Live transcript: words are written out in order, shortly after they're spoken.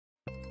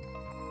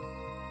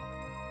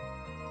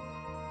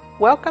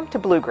Welcome to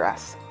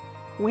Bluegrass.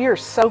 We are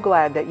so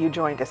glad that you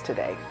joined us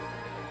today.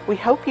 We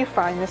hope you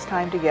find this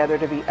time together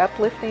to be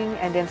uplifting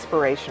and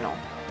inspirational.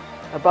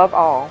 Above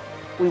all,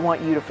 we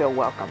want you to feel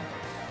welcome.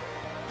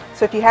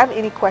 So if you have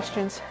any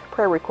questions,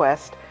 prayer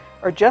requests,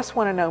 or just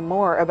want to know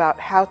more about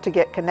how to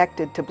get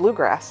connected to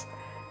Bluegrass,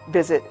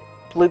 visit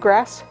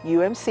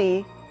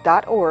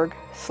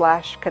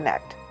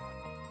bluegrassumc.org/connect.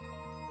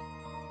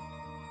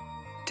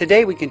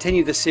 Today we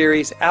continue the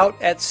series Out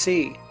at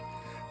Sea.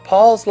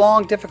 Paul's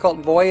long, difficult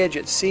voyage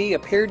at sea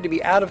appeared to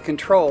be out of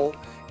control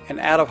and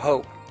out of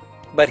hope,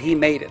 but he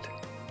made it.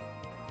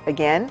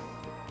 Again,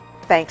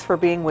 thanks for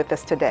being with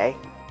us today.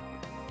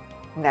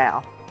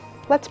 Now,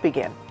 let's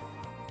begin.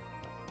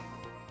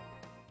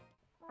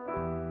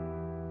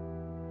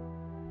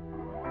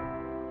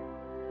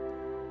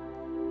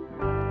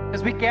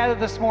 As we gather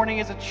this morning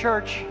as a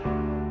church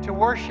to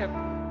worship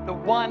the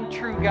one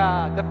true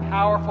God, the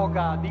powerful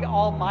God, the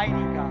almighty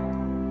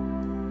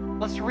God,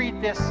 let's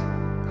read this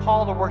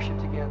call to worship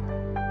together.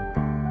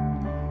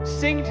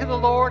 Sing to the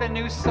Lord a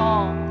new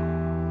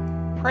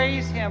song.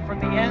 Praise Him from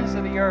the ends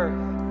of the earth.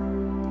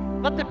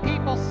 Let the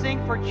people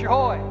sing for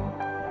joy.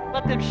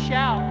 Let them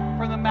shout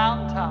from the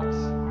mountaintops.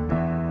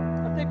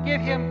 Let them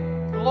give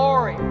Him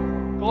glory,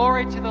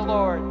 glory to the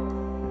Lord,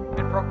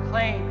 and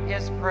proclaim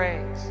His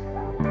praise.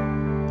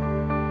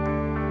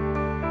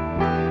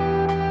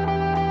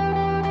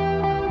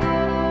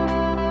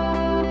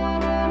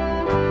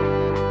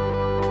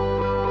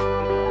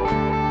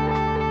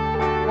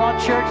 Come on,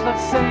 church,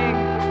 let's sing.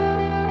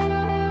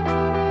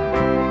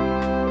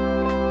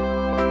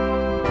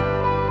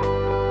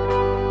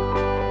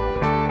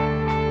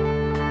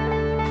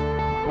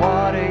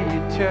 Water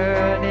you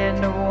turn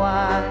into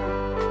wine.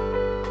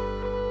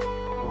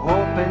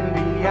 Open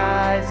the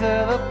eyes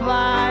of the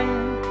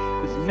blind.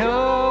 There's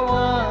no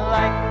one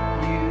like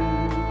you.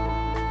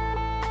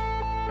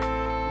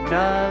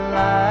 None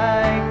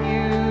like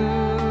you.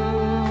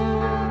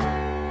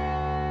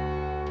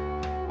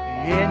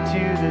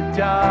 Into the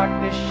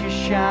darkness you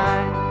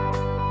shine.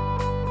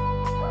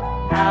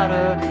 Out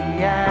of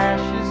the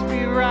ashes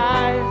we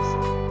rise.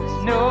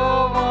 There's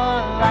no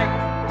one like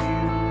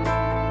you.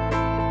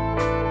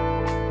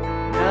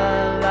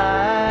 None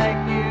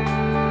like you.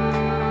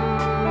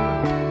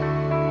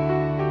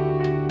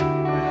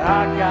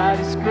 Our God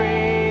is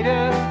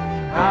greater.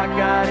 Our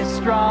God is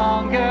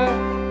stronger.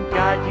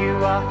 God, you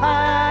are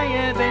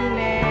higher than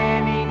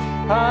any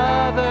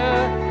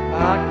other.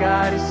 Our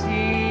God is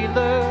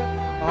healer.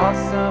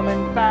 Awesome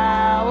in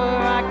power,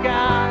 our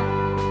God,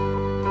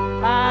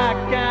 our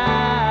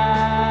God.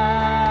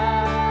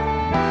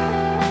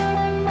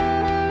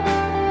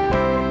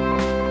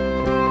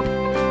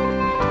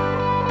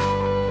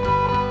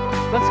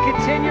 Let's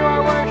continue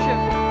our worship.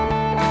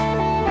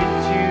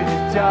 Into the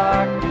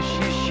darkness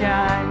you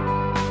shine.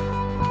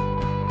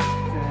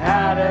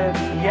 Out of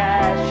the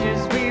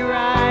ashes we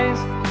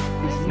rise.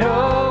 There's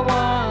no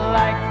one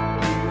like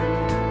you.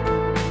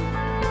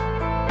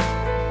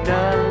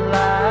 None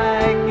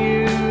like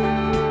you.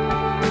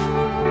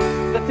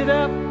 Lift it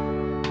up.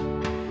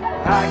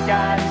 Our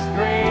God is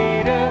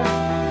greater.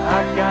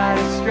 Our God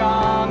is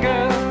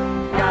stronger.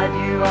 God,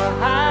 you are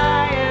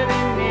higher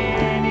than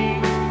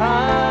any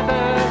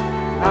other.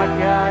 Our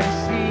God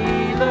is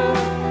healer.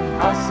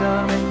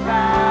 Awesome in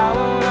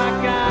power. Our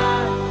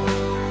God.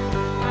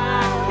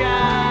 Our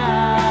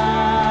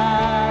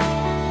God.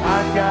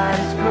 Our God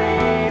is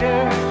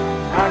greater.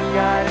 Our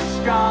God is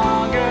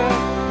stronger.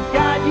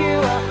 God, you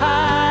are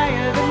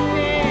higher than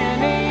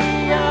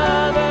any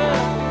other.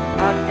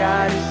 Our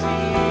God is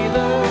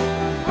healer,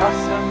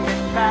 awesome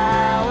in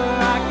power.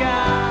 Our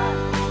God,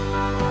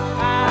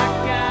 our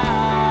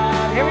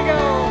God. Here we go.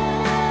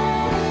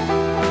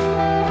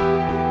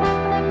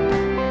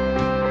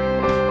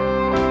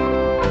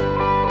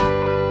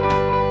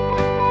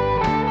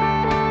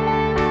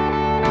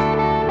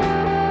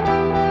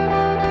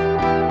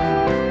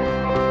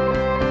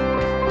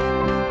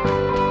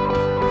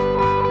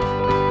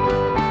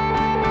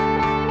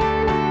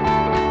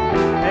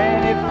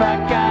 And if our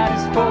God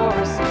is for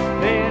us,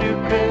 then who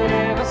could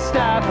ever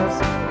stop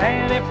us?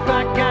 And if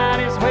our God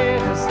is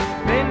with us,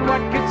 then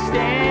what could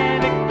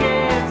stand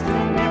against?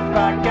 And if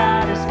our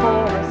God is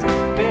for us,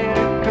 then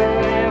who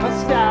could ever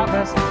stop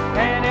us?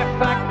 And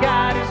if our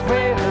God is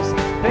with us,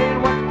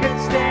 then what could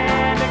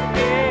stand against?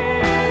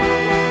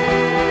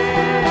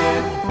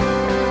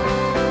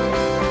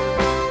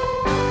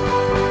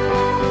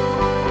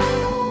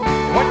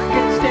 What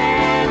could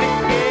stand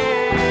against?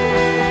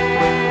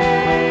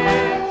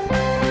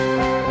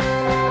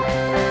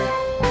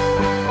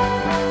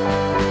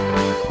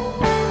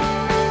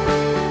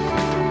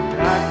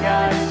 Our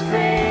God is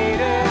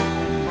greater,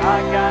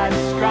 our God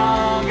is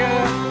stronger.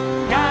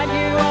 God,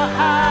 you are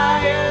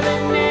higher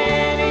than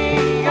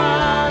any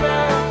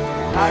other.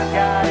 Our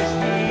God is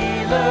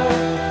healer,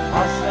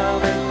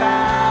 awesome in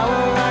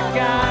power. Our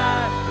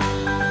God,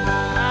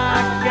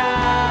 our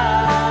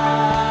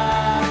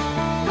God.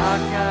 Our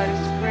God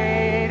is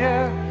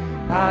greater,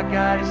 our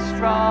God is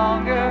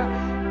stronger.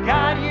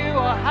 God, you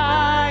are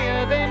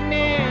higher than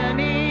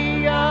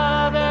any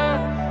other.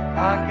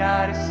 Our God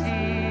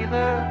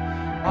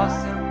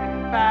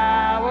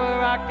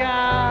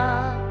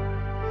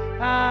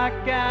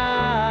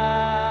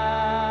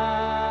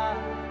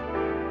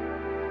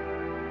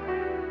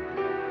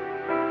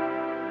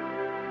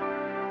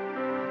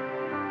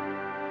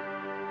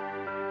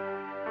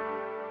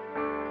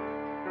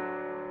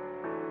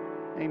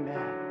Amen.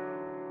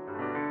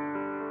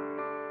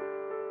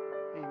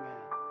 Amen.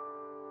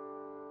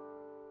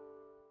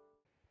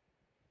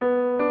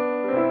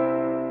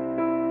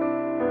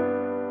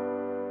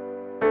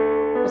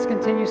 Let's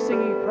continue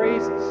singing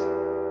praises.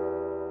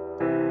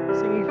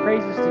 Singing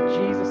praises to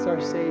Jesus,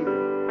 our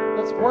Savior.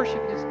 Let's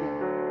worship His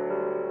name.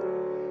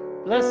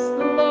 Bless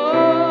the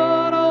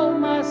Lord, oh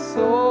my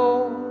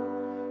soul,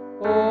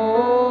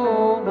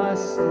 oh my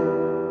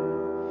soul.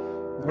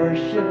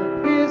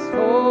 Worship His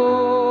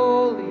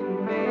holy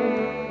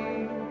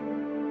name.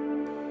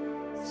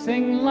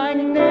 Sing like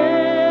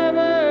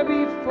never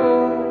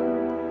before.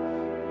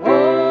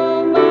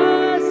 Oh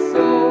my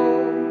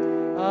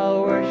soul,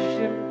 I'll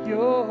worship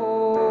your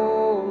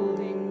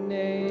holy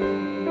name.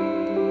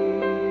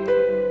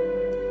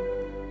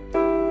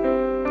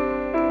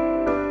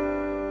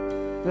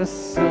 The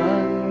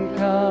sun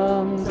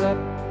comes up,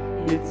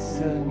 it's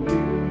a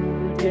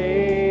new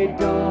day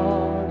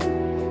dawn.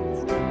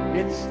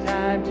 It's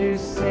time to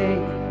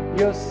sing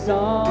your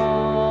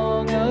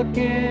song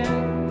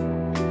again.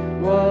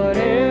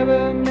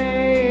 Whatever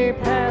may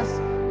pass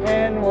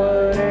and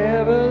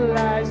whatever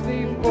lies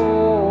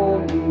before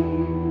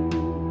me,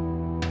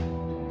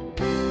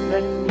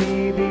 let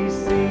me be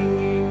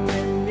singing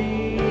when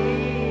the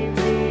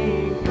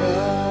evening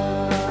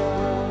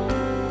comes.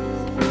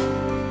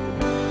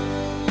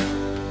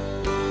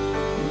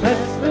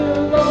 Bless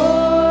the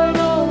Lord,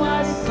 oh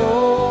my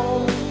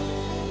soul,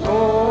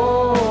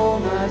 oh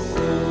my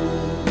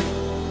soul.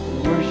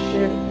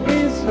 Worship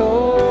His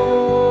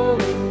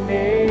holy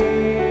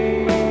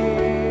name.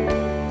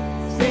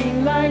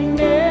 Sing like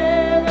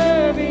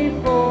never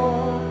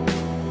before.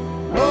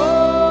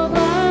 Oh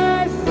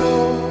my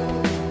soul,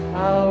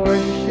 I'll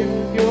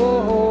worship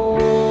your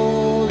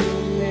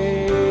holy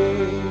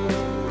name.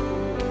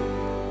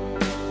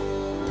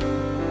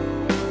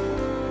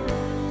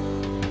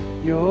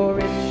 You're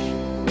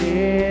rich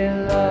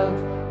in love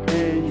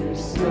and you're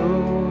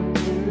slow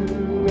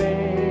to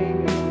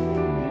anger.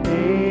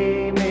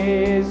 Your name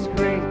is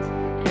great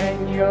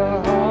and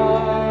your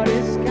heart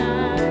is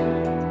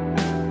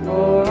kind.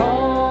 For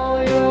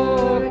all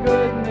your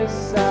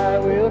goodness I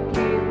will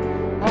keep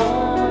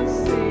on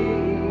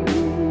singing.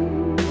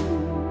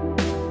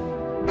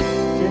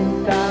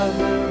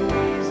 10,000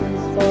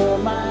 reasons for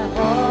my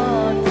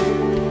heart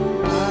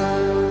to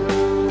find.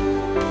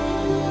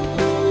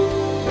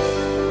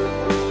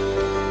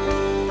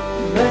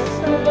 Bless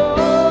the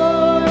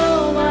Lord,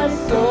 oh my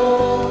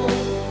soul,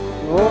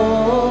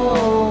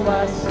 oh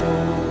my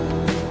soul.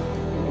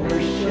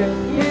 Worship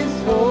His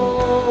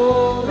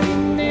holy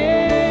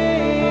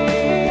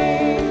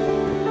name.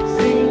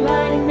 Sing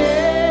like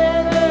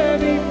never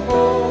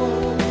before.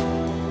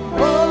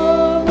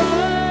 Oh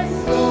my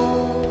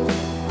soul,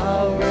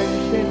 I'll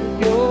worship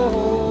your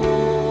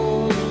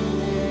holy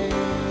name.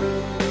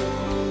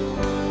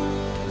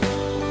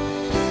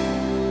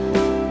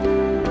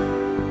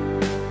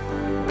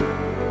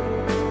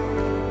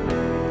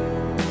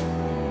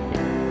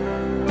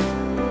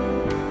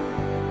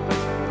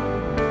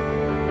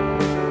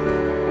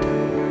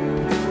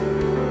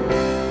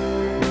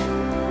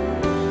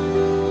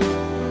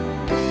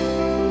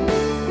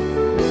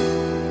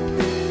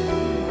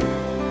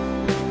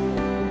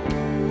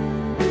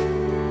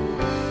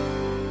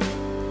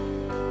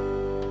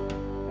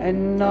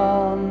 And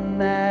on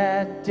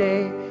that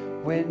day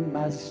when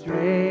my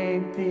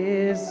strength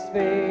is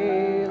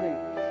failing,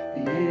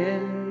 the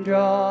end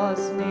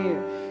draws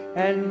near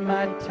and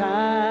my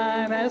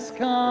time has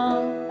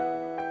come,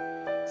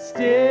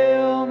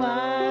 still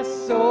my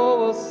soul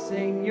will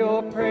sing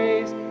your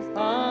praise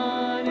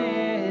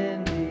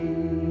unending.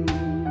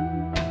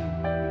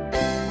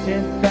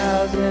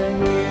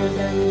 10,000 years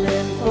and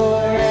then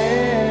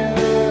forevermore.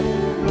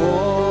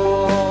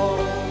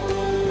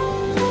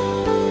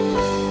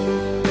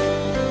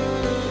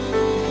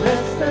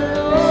 Bless the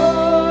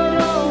Lord,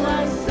 oh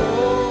my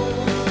soul,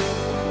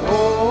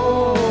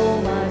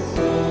 oh my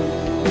soul.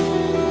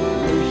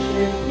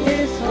 Worship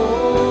His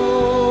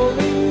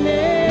holy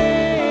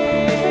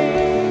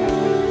name.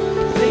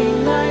 Sing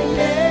like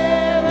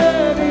never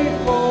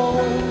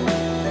before.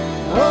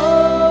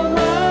 Oh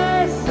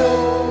my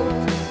soul,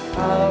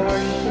 I'll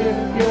worship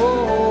your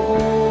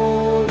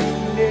holy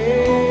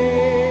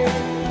name.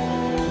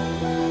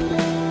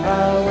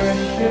 I'll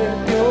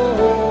worship your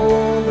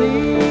holy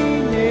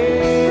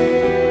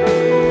name.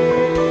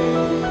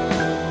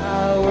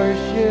 I'll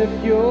worship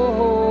your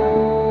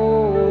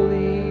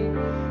holy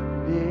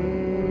name.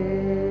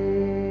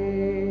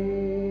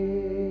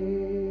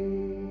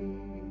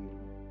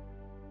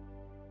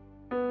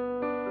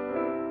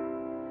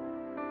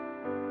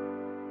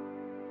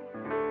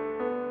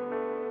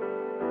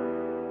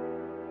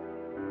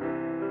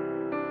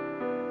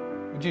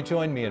 Would you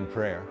join me in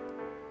prayer?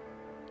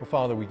 Well,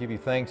 Father, we give you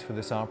thanks for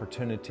this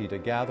opportunity to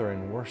gather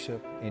and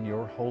worship in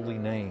your holy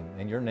name.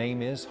 And your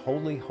name is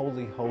holy,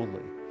 holy,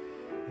 holy.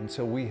 And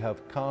so we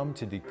have come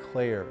to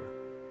declare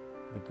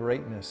the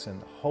greatness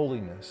and the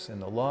holiness and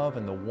the love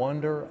and the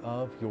wonder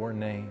of your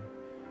name.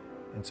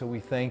 And so we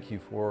thank you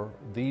for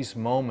these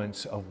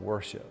moments of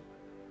worship.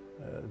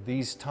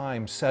 these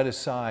times set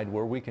aside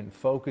where we can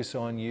focus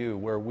on you,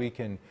 where we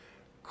can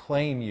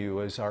claim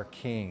you as our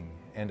King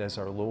and as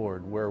our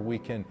Lord, where we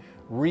can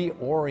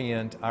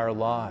reorient our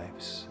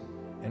lives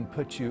and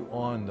put you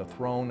on the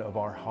throne of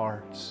our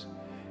hearts.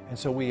 And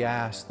so we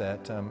ask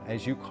that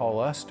as you call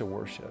us to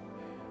worship,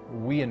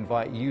 we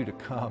invite you to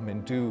come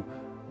and do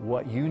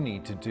what you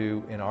need to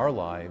do in our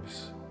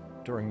lives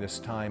during this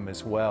time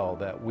as well,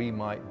 that we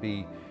might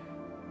be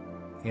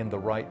in the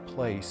right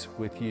place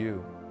with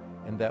you,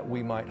 and that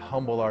we might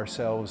humble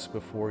ourselves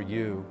before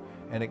you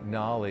and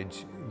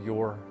acknowledge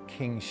your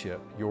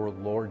kingship, your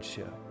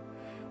lordship.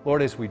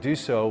 Lord, as we do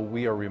so,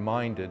 we are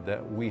reminded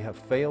that we have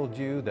failed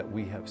you, that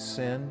we have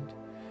sinned,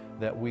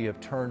 that we have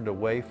turned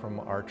away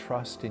from our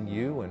trust in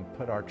you and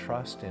put our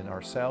trust in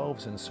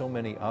ourselves and so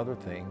many other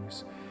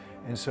things.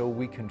 And so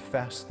we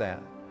confess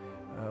that.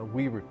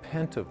 We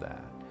repent of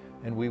that.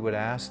 And we would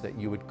ask that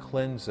you would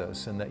cleanse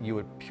us and that you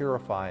would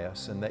purify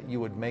us and that you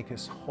would make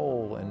us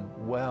whole and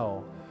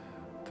well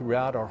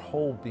throughout our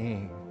whole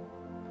being.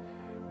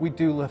 We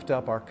do lift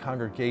up our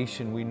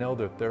congregation. We know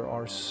that there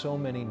are so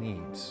many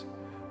needs.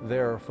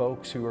 There are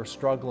folks who are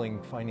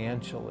struggling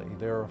financially.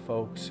 There are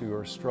folks who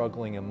are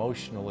struggling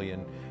emotionally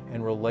and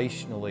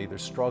relationally. They're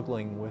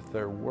struggling with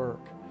their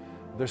work.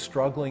 They're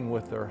struggling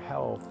with their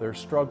health. They're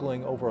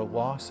struggling over a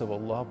loss of a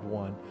loved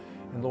one.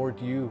 And Lord,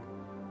 you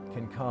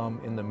can come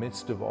in the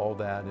midst of all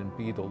that and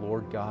be the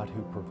Lord God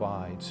who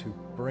provides, who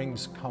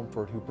brings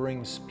comfort, who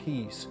brings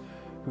peace,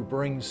 who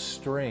brings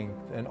strength,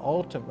 and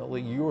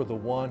ultimately you are the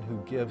one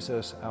who gives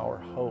us our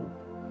hope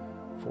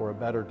for a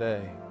better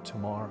day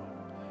tomorrow.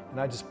 And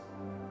I just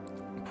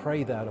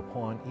pray that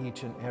upon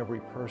each and every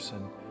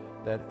person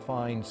that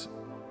finds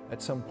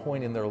at some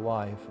point in their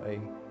life a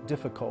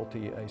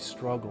difficulty, a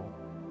struggle.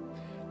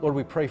 Lord,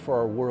 we pray for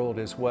our world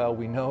as well.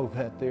 We know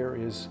that there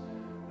is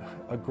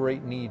a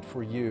great need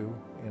for you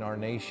in our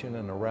nation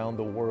and around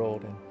the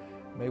world, and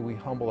may we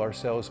humble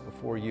ourselves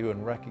before you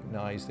and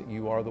recognize that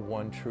you are the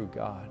one true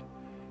God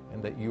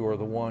and that you are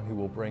the one who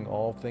will bring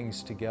all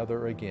things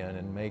together again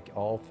and make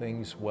all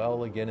things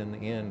well again in the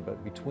end.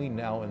 But between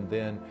now and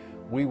then,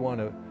 we want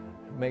to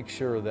make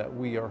sure that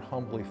we are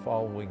humbly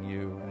following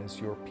you as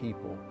your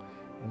people.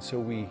 And so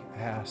we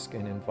ask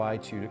and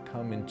invite you to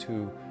come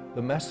into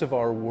the mess of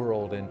our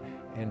world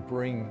and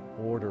bring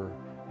order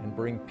and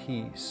bring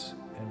peace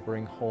and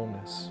bring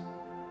wholeness.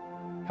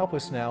 Help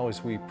us now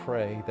as we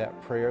pray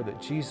that prayer that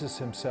Jesus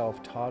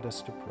himself taught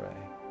us to pray.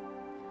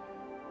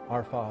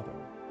 Our Father,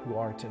 who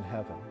art in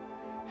heaven,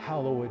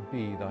 hallowed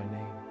be thy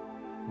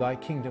name. Thy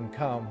kingdom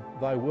come,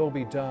 thy will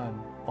be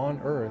done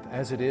on earth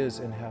as it is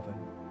in heaven.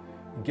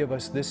 Give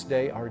us this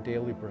day our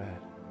daily bread,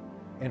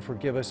 and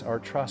forgive us our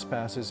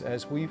trespasses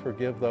as we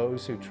forgive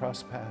those who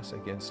trespass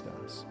against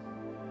us.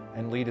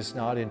 And lead us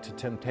not into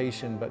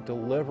temptation, but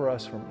deliver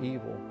us from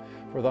evil.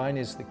 For thine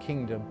is the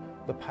kingdom,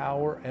 the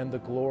power, and the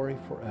glory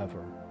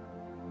forever.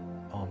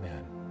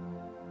 Amen.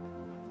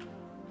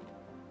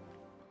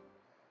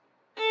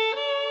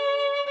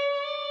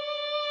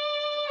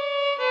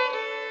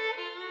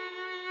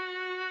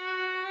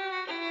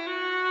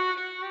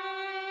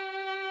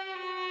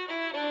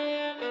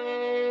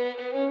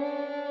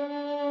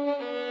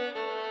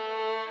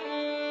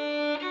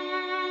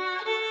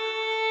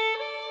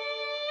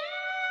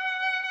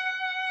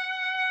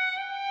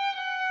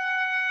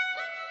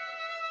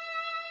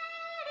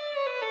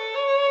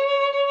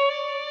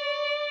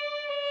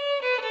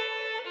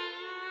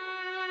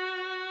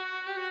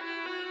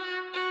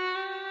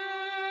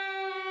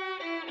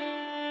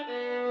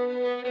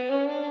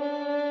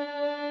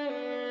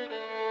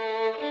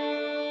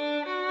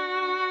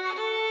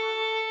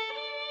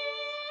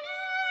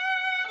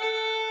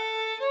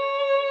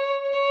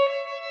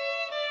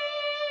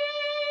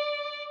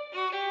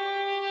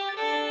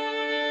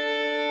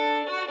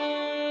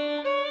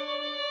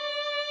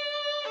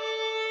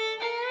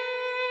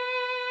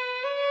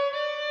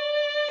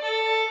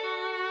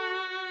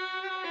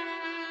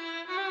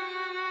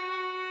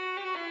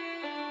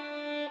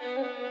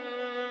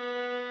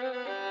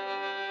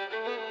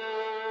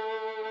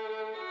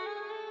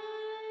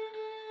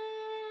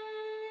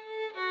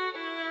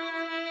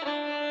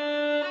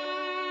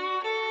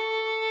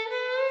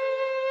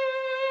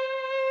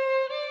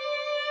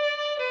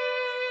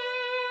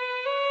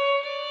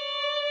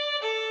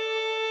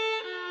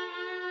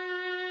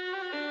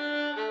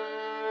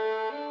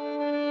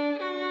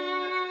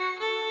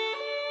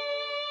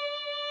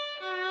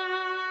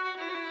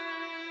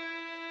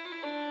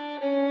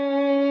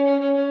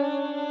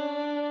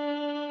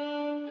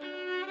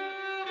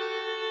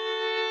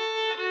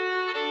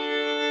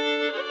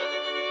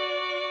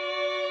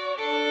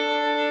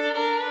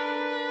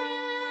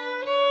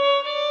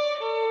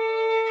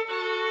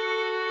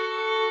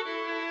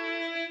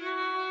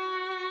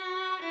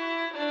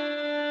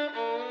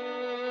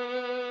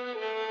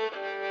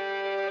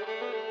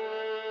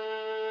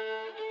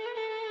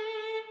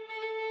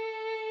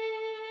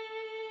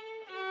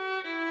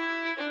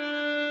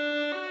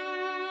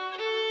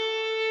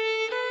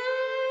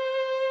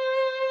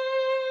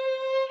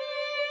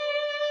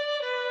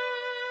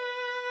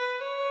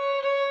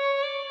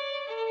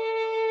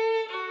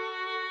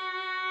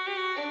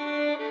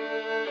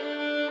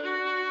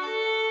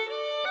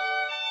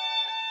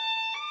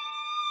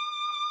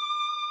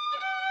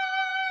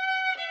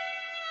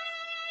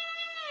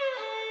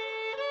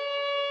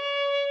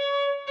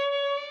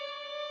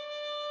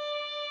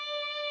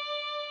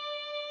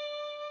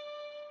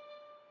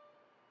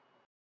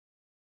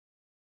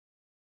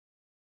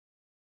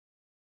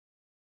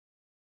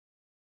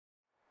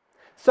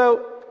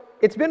 So,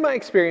 it's been my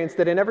experience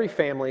that in every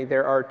family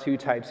there are two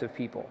types of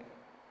people.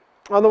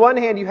 On the one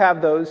hand, you have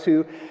those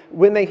who,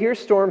 when they hear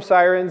storm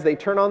sirens, they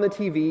turn on the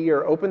TV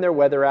or open their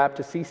weather app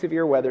to see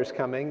severe weather's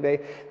coming. They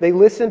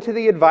listen to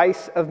the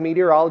advice of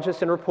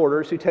meteorologists and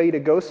reporters who tell you to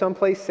go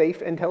someplace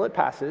safe until it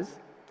passes,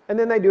 and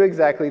then they do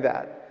exactly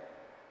that.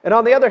 And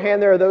on the other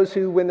hand, there are those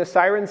who, when the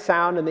sirens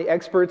sound and the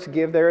experts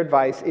give their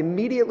advice,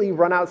 immediately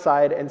run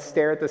outside and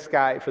stare at the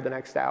sky for the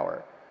next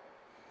hour.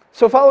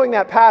 So following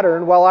that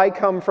pattern, while I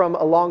come from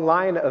a long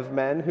line of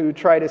men who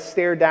try to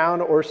stare down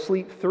or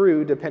sleep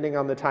through, depending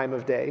on the time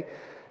of day,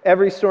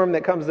 every storm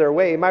that comes their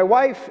way, my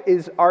wife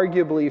is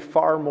arguably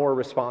far more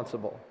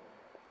responsible,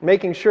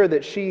 making sure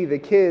that she, the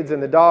kids,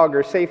 and the dog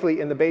are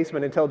safely in the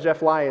basement until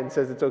Jeff Lyon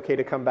says it's okay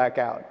to come back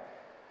out.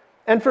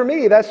 And for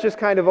me, that's just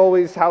kind of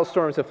always how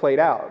storms have played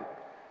out.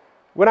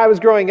 When I was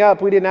growing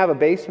up, we didn't have a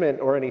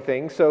basement or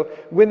anything, so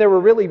when there were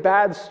really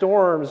bad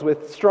storms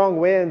with strong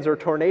winds or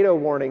tornado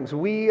warnings,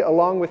 we,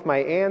 along with my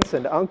aunts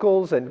and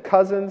uncles and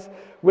cousins,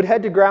 would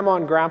head to Grandma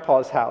and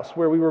Grandpa's house,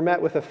 where we were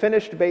met with a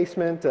finished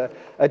basement, a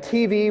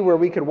TV where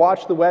we could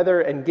watch the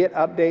weather and get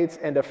updates,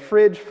 and a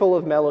fridge full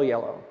of Mellow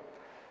Yellow.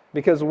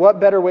 Because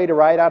what better way to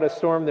ride out a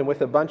storm than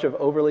with a bunch of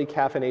overly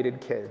caffeinated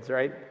kids,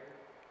 right?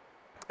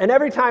 And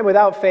every time,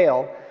 without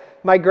fail,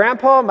 my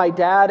grandpa, my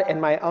dad,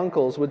 and my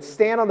uncles would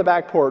stand on the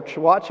back porch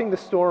watching the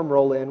storm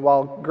roll in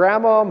while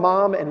Grandma,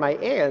 Mom, and my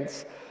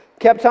aunts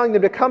kept telling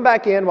them to come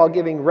back in while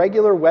giving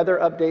regular weather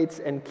updates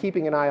and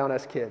keeping an eye on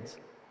us kids.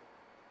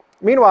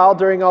 Meanwhile,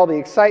 during all the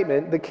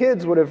excitement, the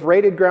kids would have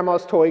raided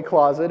Grandma's toy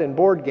closet and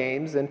board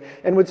games and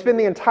would spend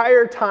the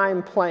entire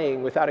time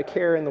playing without a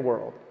care in the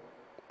world.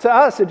 To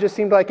us, it just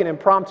seemed like an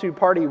impromptu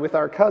party with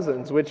our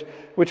cousins, which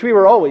we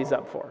were always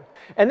up for.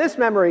 And this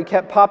memory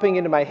kept popping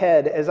into my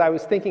head as I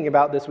was thinking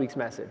about this week's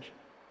message.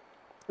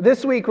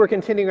 This week, we're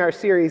continuing our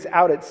series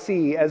Out at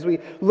Sea as we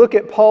look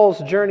at Paul's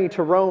journey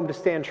to Rome to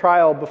stand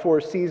trial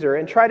before Caesar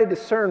and try to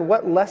discern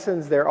what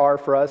lessons there are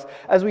for us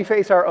as we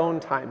face our own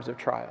times of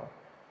trial.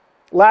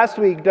 Last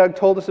week, Doug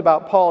told us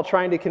about Paul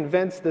trying to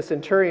convince the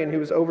centurion who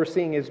was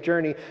overseeing his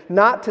journey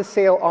not to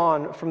sail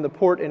on from the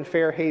port in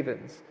Fair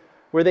Havens,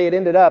 where they had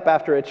ended up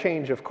after a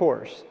change of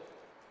course.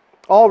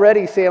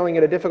 Already sailing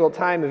at a difficult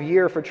time of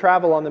year for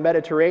travel on the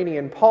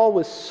Mediterranean, Paul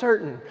was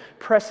certain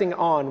pressing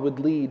on would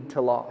lead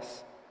to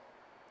loss.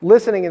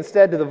 Listening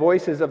instead to the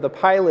voices of the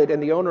pilot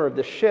and the owner of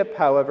the ship,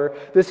 however,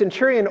 the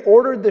centurion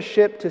ordered the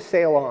ship to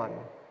sail on.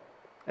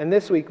 And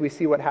this week we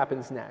see what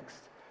happens next.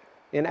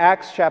 In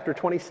Acts chapter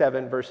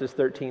 27, verses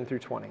 13 through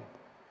 20.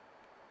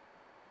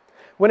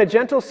 When a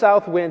gentle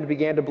south wind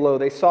began to blow,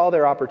 they saw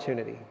their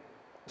opportunity.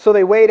 So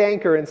they weighed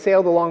anchor and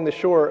sailed along the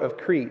shore of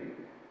Crete.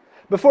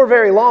 Before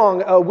very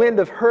long, a wind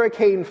of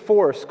hurricane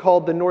force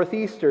called the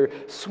Northeaster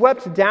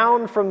swept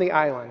down from the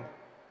island.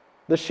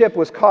 The ship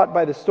was caught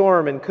by the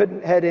storm and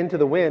couldn't head into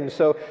the wind,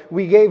 so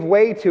we gave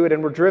way to it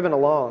and were driven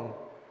along.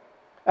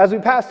 As we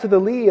passed to the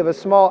lee of a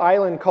small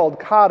island called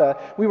Cauda,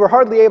 we were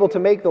hardly able to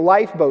make the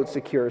lifeboat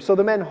secure, so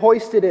the men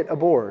hoisted it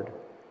aboard.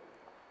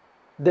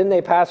 Then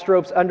they passed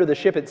ropes under the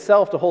ship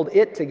itself to hold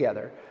it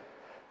together.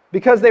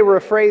 Because they were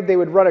afraid they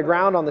would run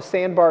aground on the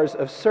sandbars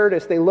of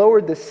Syrtis, they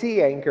lowered the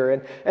sea anchor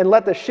and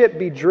let the ship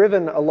be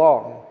driven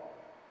along.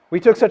 We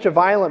took such a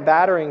violent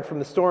battering from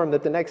the storm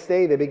that the next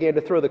day they began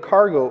to throw the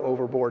cargo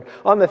overboard.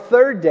 On the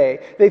third day,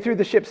 they threw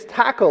the ship's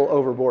tackle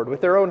overboard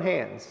with their own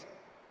hands.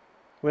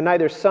 When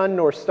neither sun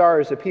nor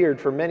stars appeared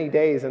for many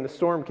days and the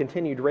storm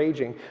continued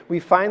raging,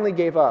 we finally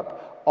gave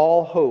up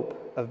all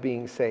hope of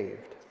being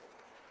saved.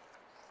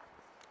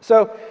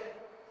 So,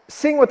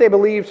 seeing what they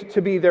believed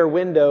to be their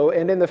window,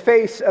 and in the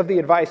face of the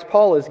advice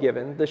Paul is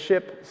given, the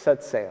ship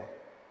sets sail.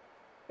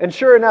 And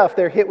sure enough,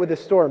 they're hit with a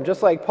storm,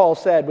 just like Paul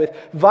said, with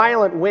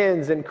violent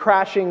winds and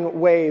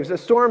crashing waves, a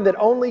storm that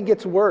only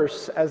gets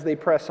worse as they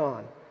press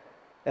on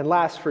and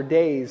lasts for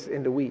days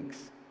into weeks.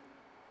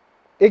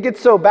 It gets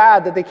so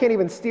bad that they can't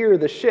even steer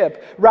the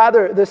ship.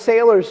 Rather, the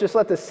sailors just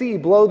let the sea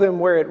blow them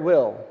where it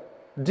will,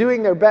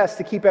 doing their best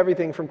to keep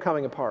everything from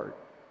coming apart.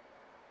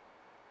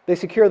 They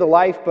secure the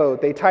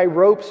lifeboat. They tie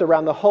ropes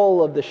around the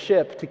hull of the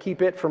ship to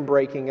keep it from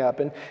breaking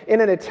up. And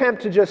in an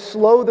attempt to just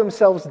slow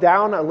themselves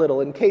down a little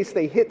in case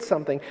they hit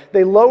something,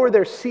 they lower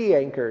their sea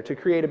anchor to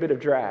create a bit of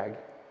drag.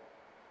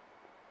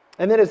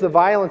 And then as the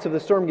violence of the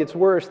storm gets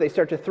worse, they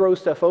start to throw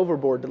stuff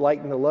overboard to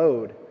lighten the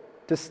load,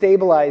 to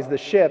stabilize the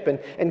ship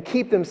and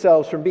keep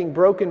themselves from being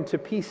broken to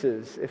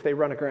pieces if they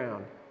run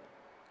aground.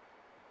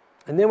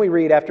 And then we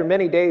read, after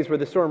many days where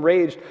the storm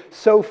raged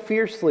so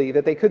fiercely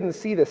that they couldn't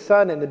see the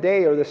sun in the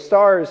day or the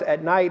stars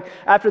at night,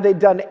 after they'd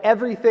done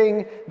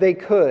everything they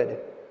could,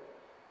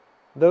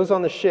 those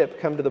on the ship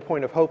come to the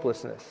point of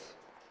hopelessness,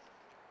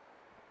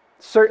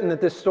 certain that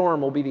this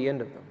storm will be the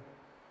end of them.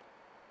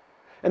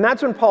 And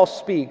that's when Paul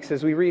speaks,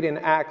 as we read in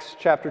Acts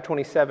chapter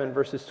 27,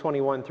 verses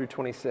 21 through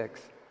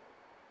 26.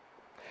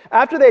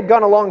 After they had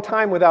gone a long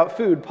time without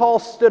food, Paul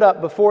stood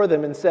up before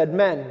them and said,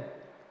 "Men,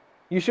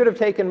 you should have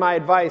taken my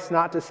advice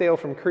not to sail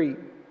from Crete.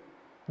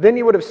 Then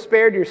you would have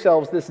spared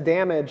yourselves this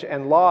damage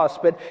and loss.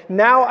 But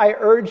now I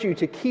urge you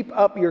to keep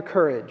up your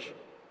courage.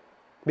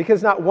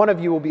 because not one of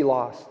you will be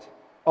lost.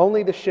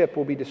 Only the ship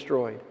will be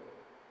destroyed.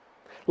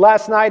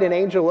 Last night, an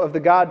angel of the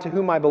God to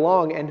whom I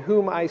belong and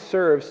whom I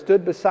serve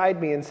stood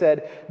beside me and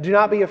said, 'Do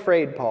not be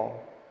afraid,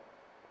 Paul.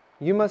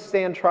 You must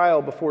stand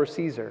trial before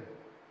Caesar,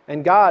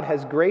 and God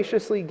has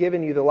graciously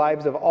given you the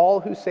lives of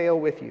all who sail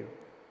with you.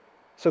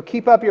 So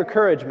keep up your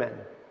courage, men,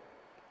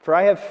 for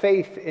I have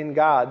faith in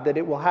God that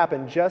it will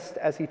happen just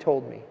as he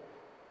told me.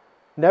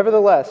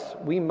 Nevertheless,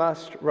 we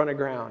must run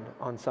aground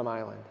on some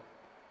island.'"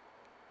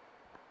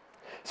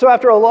 So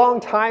after a long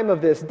time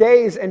of this,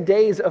 days and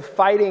days of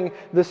fighting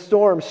the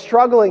storm,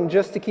 struggling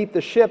just to keep the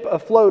ship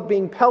afloat,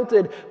 being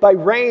pelted by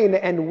rain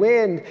and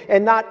wind,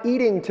 and not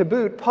eating to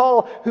boot,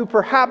 Paul, who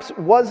perhaps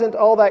wasn't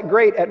all that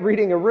great at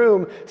reading a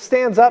room,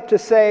 stands up to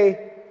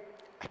say,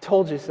 "I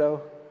told you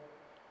so.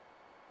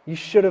 You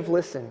should have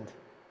listened."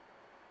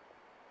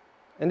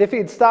 And if he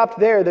had stopped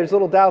there, there's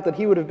little doubt that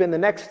he would have been the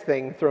next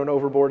thing thrown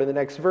overboard in the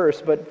next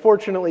verse. But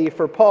fortunately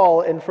for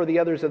Paul and for the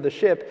others of the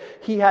ship,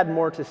 he had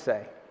more to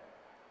say.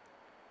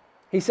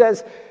 He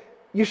says,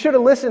 "You should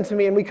have listened to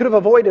me and we could have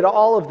avoided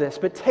all of this,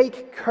 but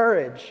take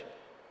courage.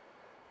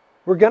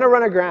 We're going to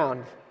run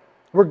aground.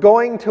 We're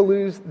going to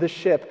lose the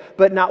ship,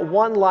 but not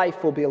one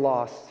life will be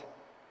lost.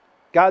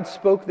 God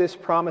spoke this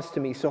promise to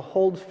me, so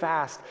hold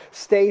fast,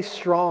 stay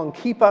strong,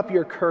 keep up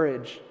your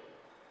courage.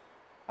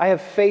 I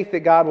have faith that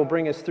God will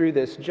bring us through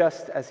this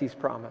just as he's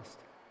promised."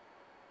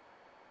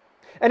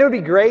 And it would be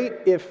great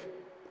if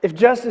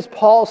just as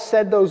Paul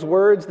said those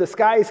words, the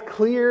skies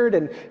cleared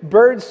and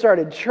birds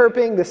started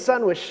chirping, the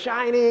sun was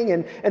shining,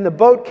 and the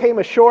boat came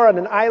ashore on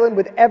an island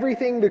with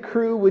everything the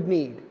crew would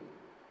need.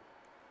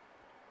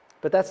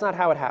 But that's not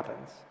how it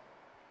happens.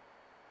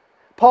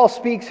 Paul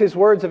speaks his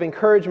words of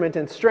encouragement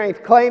and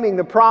strength, claiming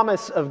the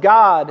promise of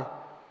God,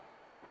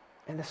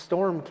 and the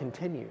storm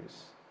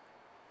continues.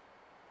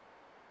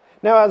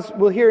 Now, as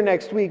we'll hear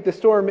next week, the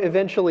storm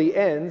eventually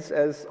ends,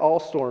 as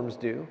all storms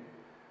do.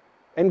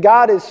 And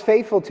God is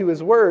faithful to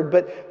his word.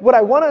 But what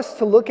I want us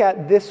to look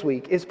at this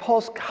week is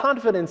Paul's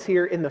confidence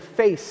here in the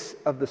face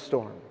of the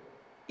storm,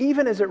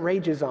 even as it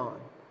rages on.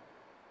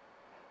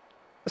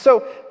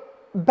 So,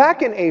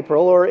 back in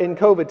April, or in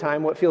COVID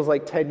time, what feels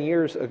like 10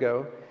 years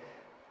ago,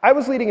 I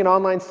was leading an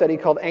online study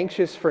called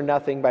Anxious for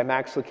Nothing by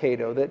Max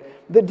Lucado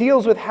that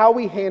deals with how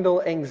we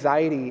handle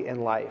anxiety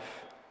in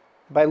life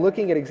by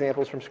looking at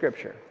examples from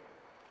Scripture.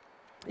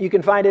 You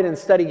can find it in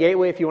Study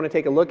Gateway if you want to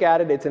take a look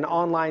at it. It's an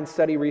online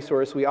study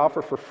resource we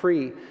offer for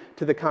free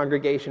to the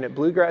congregation at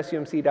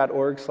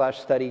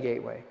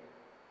bluegrassumc.org/studygateway.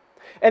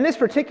 And this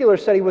particular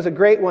study was a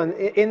great one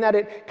in that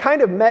it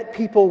kind of met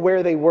people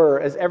where they were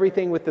as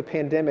everything with the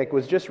pandemic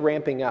was just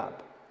ramping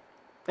up.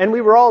 And we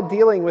were all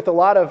dealing with a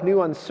lot of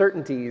new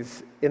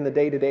uncertainties in the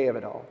day-to-day of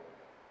it all.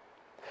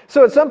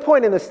 So at some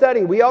point in the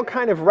study, we all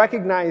kind of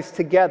recognized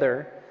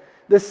together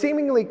the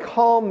seemingly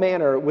calm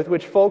manner with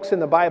which folks in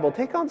the Bible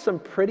take on some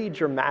pretty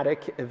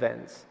dramatic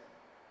events.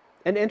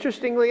 And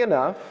interestingly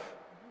enough,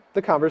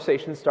 the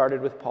conversation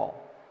started with Paul.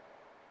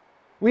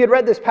 We had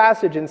read this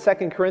passage in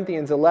 2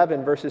 Corinthians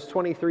 11, verses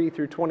 23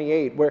 through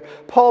 28, where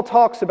Paul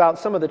talks about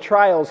some of the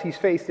trials he's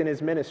faced in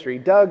his ministry.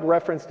 Doug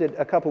referenced it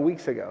a couple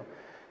weeks ago.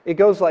 It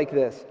goes like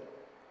this.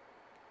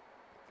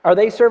 "Are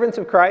they servants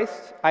of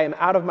Christ? I am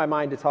out of my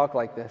mind to talk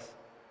like this.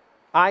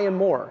 I am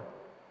more.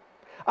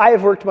 I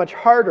have worked much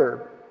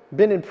harder,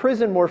 been in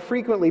prison more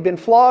frequently, been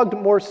flogged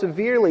more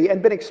severely,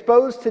 and been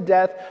exposed to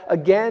death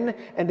again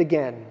and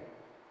again.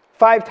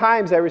 5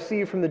 times I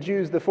received from the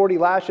Jews the 40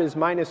 lashes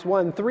minus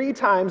 1. 3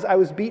 times I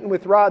was beaten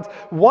with rods.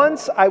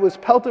 Once I was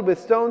pelted with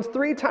stones.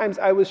 3 times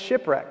I was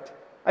shipwrecked.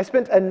 I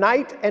spent a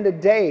night and a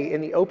day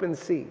in the open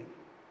sea.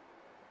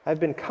 I've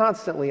been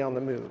constantly on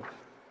the move.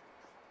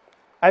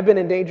 I've been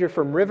in danger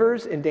from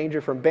rivers, in danger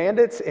from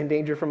bandits, in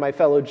danger from my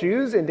fellow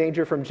Jews, in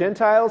danger from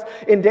Gentiles,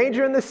 in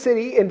danger in the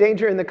city, in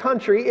danger in the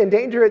country, in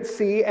danger at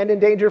sea, and in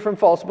danger from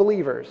false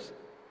believers.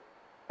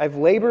 I've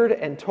labored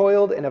and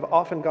toiled and have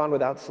often gone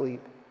without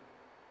sleep.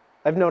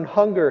 I've known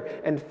hunger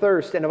and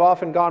thirst and have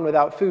often gone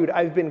without food.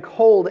 I've been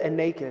cold and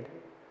naked.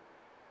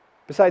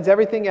 Besides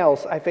everything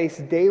else, I face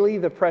daily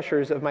the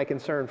pressures of my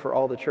concern for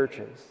all the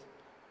churches."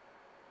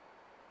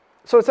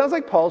 So it sounds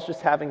like Paul's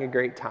just having a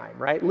great time,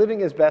 right? Living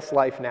his best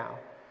life now.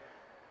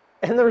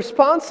 And the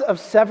response of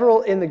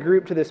several in the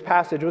group to this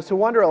passage was to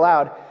wonder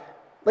aloud,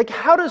 like,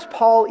 how does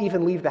Paul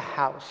even leave the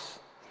house?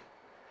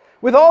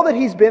 With all that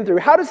he's been through,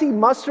 how does he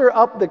muster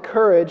up the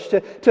courage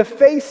to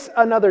face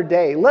another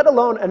day, let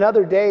alone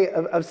another day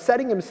of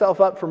setting himself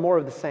up for more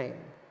of the same?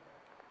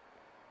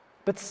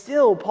 But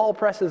still, Paul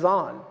presses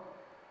on.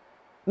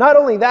 Not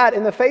only that,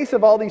 in the face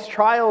of all these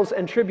trials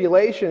and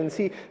tribulations,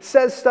 he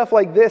says stuff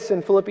like this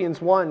in Philippians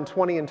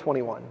 1:20 and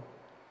 21.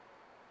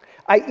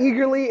 "I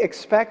eagerly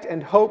expect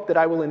and hope that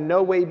I will in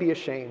no way be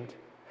ashamed,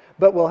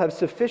 but will have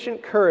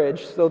sufficient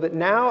courage so that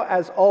now,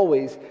 as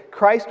always,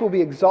 Christ will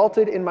be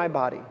exalted in my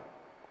body,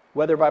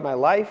 whether by my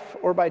life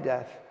or by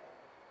death.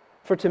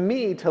 For to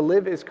me to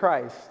live is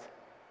Christ,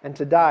 and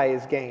to die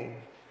is gain."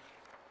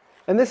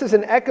 And this is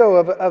an echo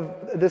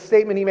of the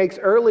statement he makes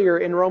earlier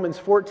in Romans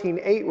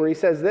 14:8, where he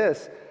says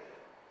this,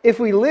 "If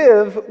we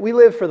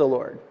live for the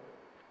Lord.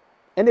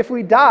 And if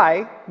we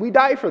die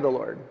for the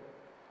Lord.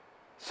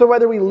 So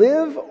whether we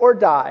live or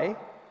die,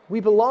 we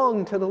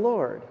belong to the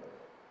Lord.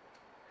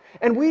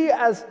 And we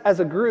as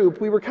a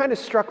group, we were kind of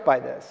struck by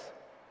this.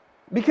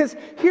 Because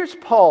here's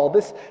Paul,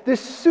 this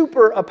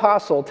super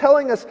apostle,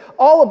 telling us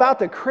all about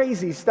the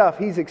crazy stuff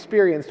he's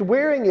experienced,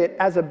 wearing it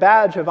as a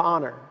badge of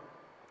honor.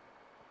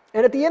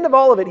 And at the end of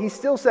all of it, he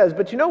still says,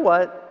 but you know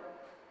what?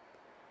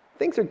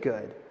 Things are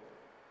good.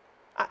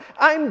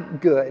 I'm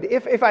good.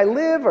 If I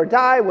live or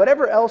die,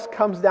 whatever else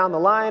comes down the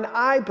line,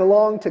 I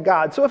belong to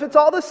God. So if it's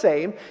all the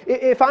same,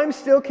 if I'm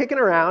still kicking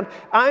around,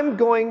 I'm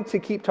going to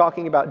keep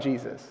talking about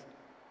Jesus.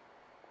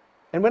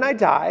 And when I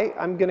die,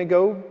 I'm going to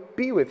go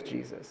be with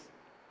Jesus.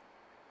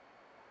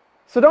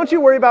 So don't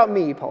you worry about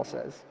me, Paul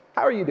says.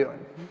 How are you doing?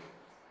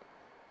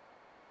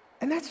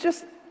 And that's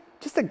just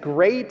a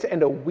great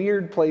and a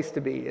weird place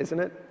to be, isn't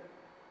it?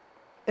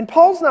 And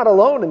Paul's not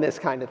alone in this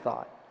kind of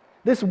thought.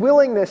 This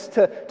willingness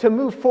to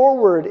move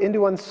forward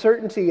into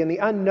uncertainty and the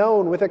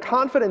unknown with a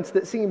confidence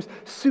that seems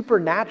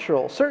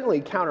supernatural,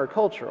 certainly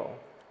countercultural.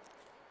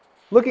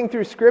 Looking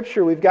through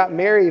Scripture, we've got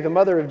Mary, the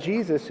mother of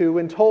Jesus, who,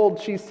 when told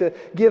she's to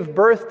give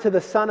birth to the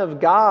Son of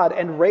God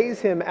and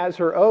raise him as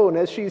her own,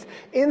 as she's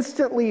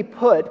instantly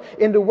put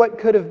into what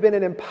could have been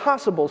an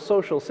impossible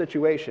social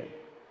situation,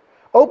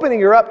 opening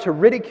her up to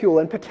ridicule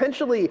and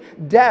potentially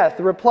death,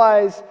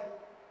 replies,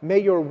 "May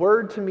your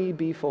word to me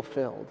be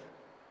fulfilled,"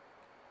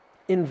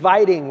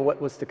 inviting what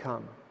was to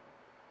come.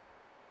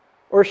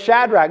 Or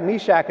Shadrach,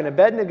 Meshach, and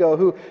Abednego,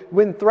 who,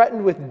 when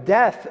threatened with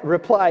death,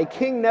 reply,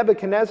 "King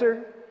Nebuchadnezzar,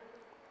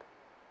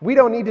 we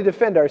don't need to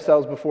defend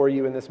ourselves before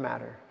you in this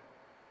matter.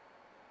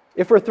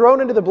 If we're thrown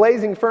into the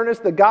blazing furnace,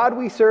 the God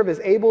we serve is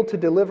able to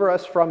deliver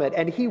us from it,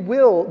 and he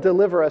will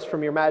deliver us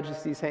from your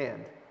majesty's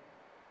hand.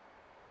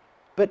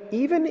 But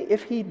even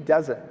if he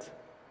doesn't,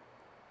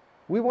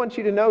 we want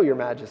you to know, your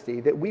majesty,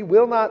 that we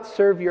will not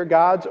serve your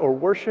gods or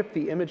worship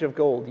the image of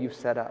gold you've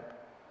set up."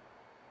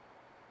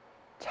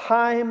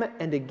 Time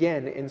and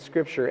again in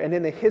Scripture and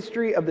in the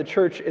history of the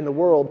church in the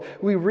world,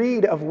 we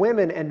read of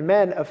women and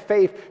men of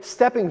faith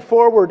stepping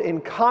forward in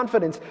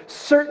confidence,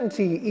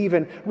 certainty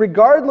even,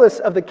 regardless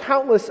of the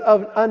countless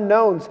of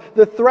unknowns,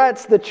 the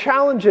threats, the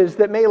challenges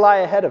that may lie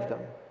ahead of them.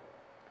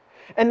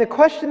 And the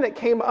question that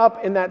came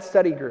up in that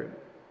study group,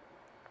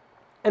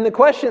 and the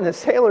question the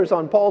sailors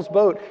on Paul's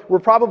boat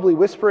were probably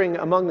whispering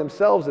among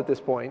themselves at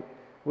this point,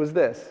 was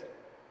this: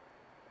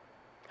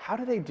 how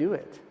do they do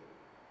it?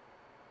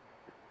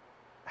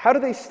 How do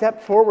they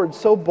step forward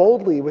so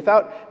boldly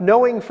without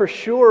knowing for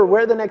sure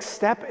where the next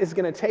step is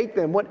going to take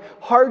them? What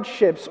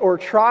hardships or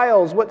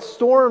trials, what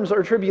storms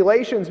or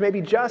tribulations may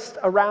be just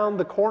around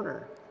the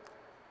corner?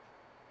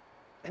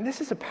 And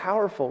this is a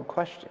powerful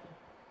question,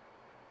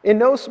 in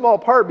no small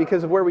part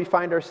because of where we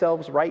find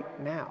ourselves right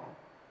now.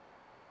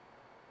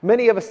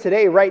 Many of us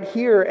today, right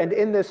here and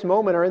in this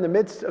moment, are in the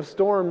midst of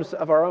storms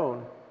of our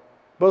own,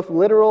 both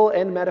literal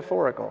and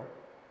metaphorical.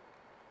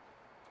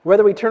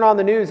 Whether we turn on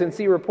the news and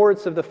see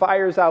reports of the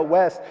fires out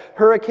west,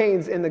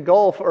 hurricanes in the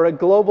Gulf, or a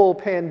global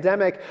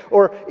pandemic,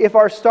 or if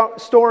our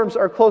storms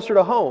are closer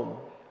to home,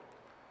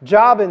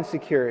 job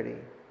insecurity,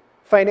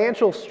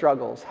 financial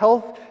struggles,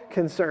 health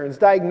concerns,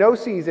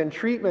 diagnoses and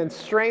treatments,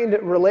 strained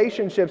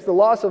relationships, the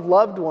loss of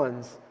loved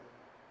ones,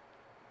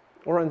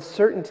 or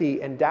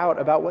uncertainty and doubt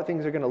about what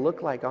things are going to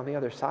look like on the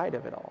other side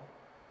of it all.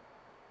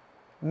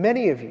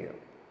 Many of you,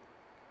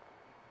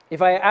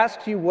 if I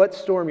asked you what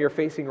storm you're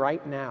facing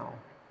right now,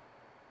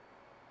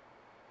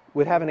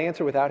 would have an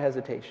answer without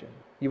hesitation.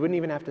 You wouldn't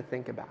even have to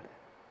think about it.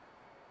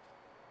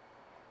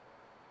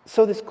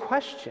 So this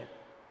question,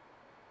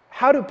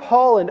 how do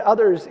Paul and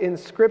others in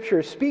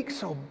Scripture speak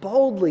so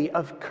boldly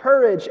of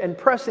courage and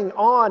pressing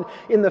on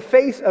in the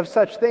face of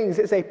such things,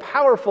 is a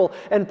powerful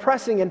and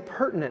pressing and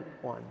pertinent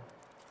one.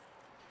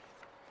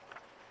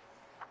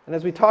 And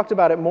as we talked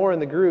about it more in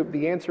the group,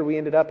 the answer we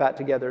ended up at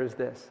together is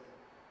this: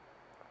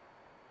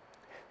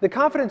 the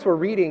confidence we're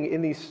reading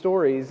in these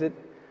stories, it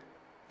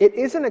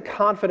isn't a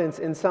confidence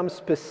in some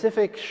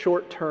specific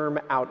short-term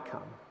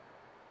outcome.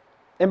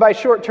 And by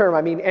short-term,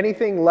 I mean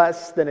anything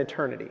less than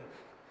eternity.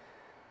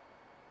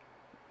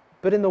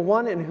 But in the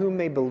one in whom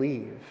they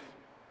believe,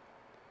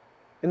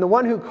 in the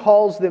one who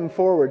calls them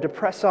forward to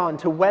press on,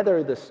 to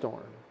weather the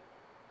storm.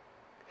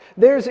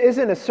 Theirs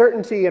isn't a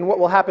certainty in what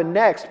will happen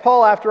next.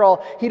 Paul, after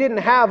all, he didn't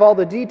have all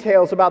the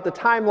details about the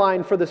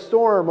timeline for the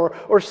storm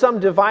or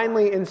some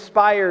divinely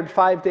inspired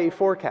 5-day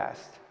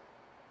forecast.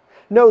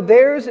 No,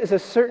 theirs is a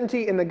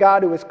certainty in the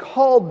God who has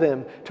called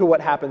them to what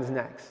happens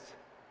next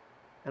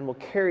and will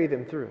carry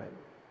them through it.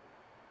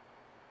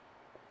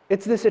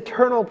 It's this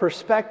eternal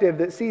perspective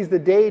that sees the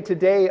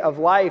day-to-day of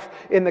life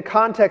in the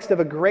context of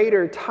a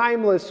greater,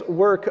 timeless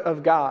work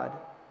of God,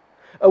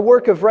 a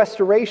work of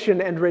restoration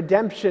and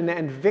redemption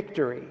and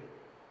victory.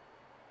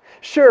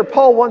 Sure,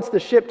 Paul wants the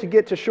ship to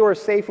get to shore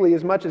safely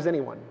as much as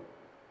anyone.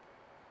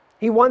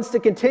 He wants to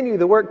continue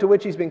the work to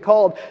which he's been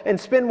called and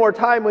spend more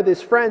time with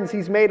his friends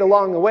he's made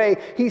along the way.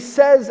 He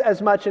says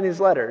as much in his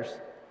letters.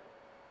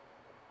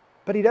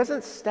 But he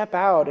doesn't step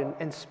out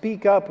and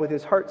speak up with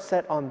his heart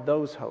set on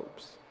those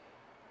hopes,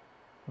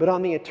 but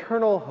on the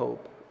eternal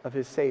hope of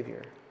his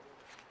Savior.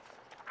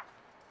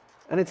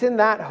 And it's in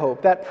that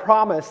hope, that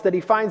promise, that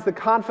he finds the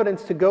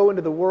confidence to go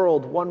into the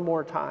world one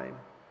more time,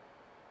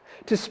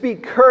 to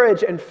speak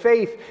courage and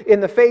faith in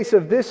the face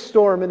of this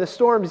storm and the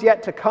storms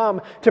yet to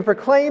come, to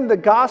proclaim the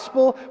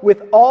gospel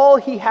with all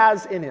he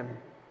has in him,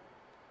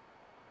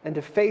 and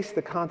to face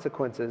the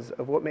consequences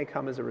of what may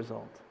come as a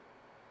result.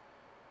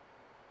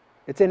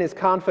 It's in his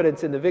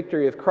confidence in the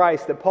victory of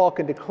Christ that Paul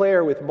can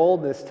declare with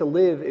boldness, to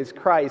live is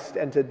Christ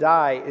and to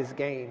die is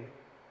gain.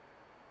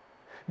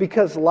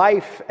 Because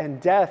life and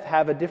death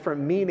have a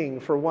different meaning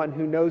for one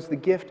who knows the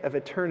gift of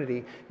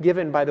eternity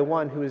given by the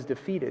one who has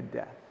defeated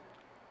death.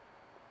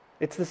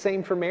 It's the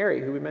same for Mary,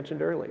 who we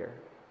mentioned earlier.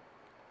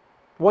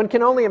 One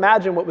can only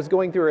imagine what was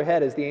going through her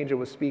head as the angel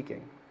was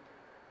speaking.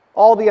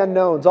 All the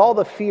unknowns, all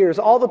the fears,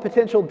 all the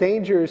potential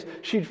dangers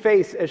she'd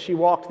face as she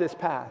walked this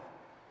path.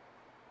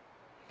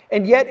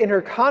 And yet, in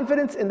her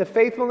confidence in the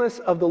faithfulness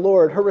of the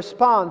Lord, her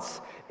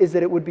response is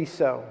that it would be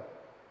so.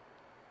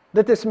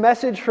 That this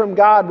message from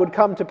God would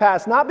come to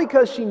pass, not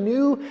because she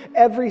knew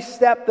every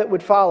step that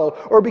would follow,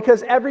 or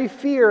because every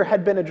fear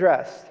had been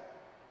addressed,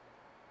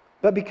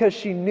 but because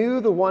she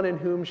knew the one in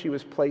whom she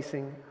was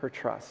placing her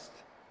trust.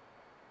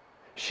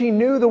 She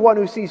knew the one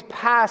who sees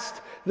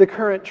past the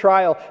current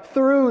trial,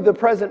 through the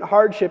present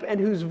hardship, and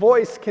whose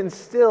voice can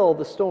still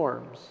the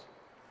storms.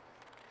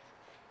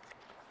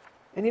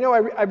 And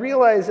I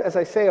realize as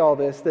I say all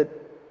this that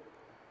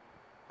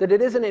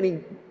it isn't any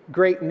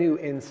great new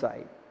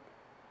insight.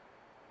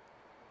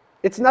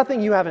 It's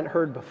nothing you haven't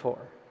heard before.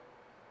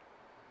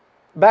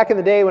 Back in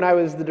the day when I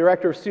was the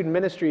director of student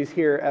ministries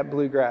here at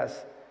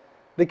Bluegrass,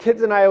 the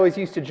kids and I always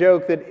used to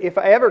joke that if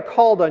I ever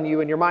called on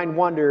you and your mind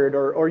wandered,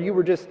 or you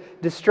were just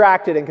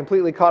distracted and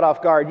completely caught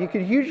off guard, you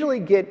could usually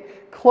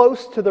get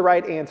close to the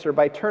right answer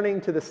by turning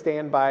to the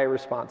standby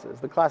responses,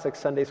 the classic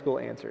Sunday school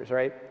answers,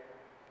 right?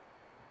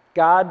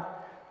 God,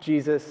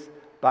 Jesus,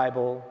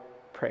 Bible,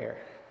 prayer.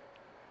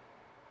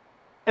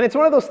 And it's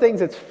one of those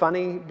things that's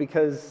funny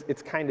because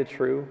it's kind of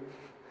true.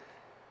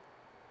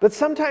 But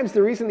sometimes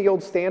the reason the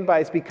old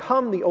standbys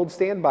become the old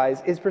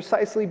standbys is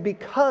precisely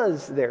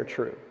because they're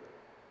true.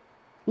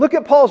 Look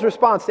at Paul's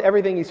response to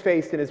everything he's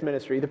faced in his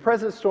ministry, the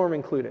present storm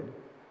included.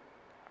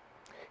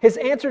 His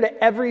answer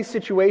to every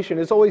situation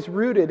is always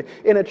rooted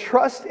in a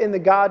trust in the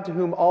God to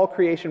whom all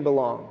creation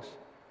belongs,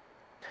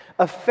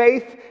 a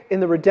faith in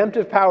the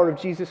redemptive power of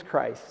Jesus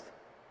Christ,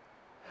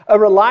 a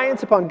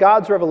reliance upon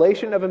God's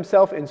revelation of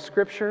himself in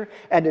Scripture,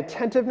 and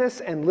attentiveness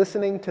and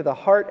listening to the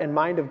heart and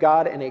mind of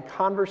God in a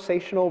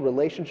conversational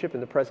relationship in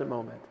the present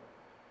moment.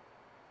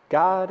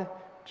 God,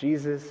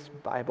 Jesus,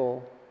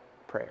 Bible,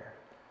 prayer.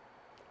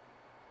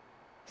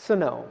 So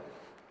no,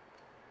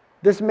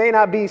 this may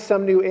not be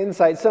some new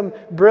insight, some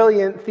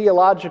brilliant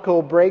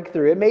theological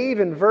breakthrough. It may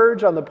even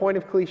verge on the point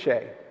of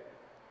cliche.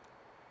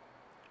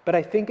 But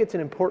I think it's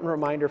an important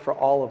reminder for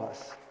all of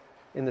us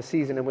in the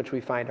season in which we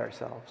find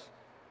ourselves,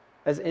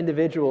 as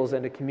individuals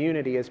and a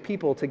community, as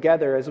people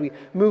together, as we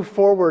move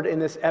forward in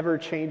this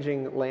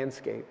ever-changing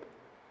landscape,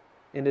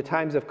 into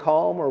times of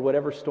calm or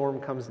whatever storm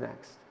comes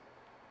next.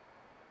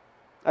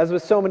 As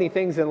with so many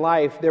things in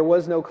life, there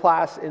was no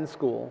class in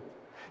school.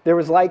 There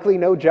was likely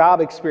no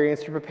job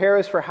experience to prepare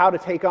us for how to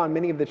take on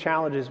many of the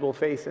challenges we'll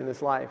face in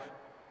this life.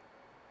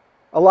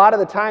 A lot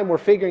of the time, we're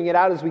figuring it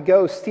out as we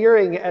go,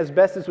 steering as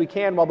best as we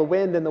can while the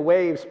wind and the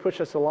waves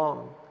push us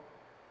along.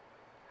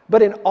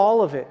 But in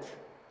all of it,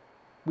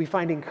 we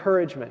find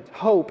encouragement,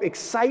 hope,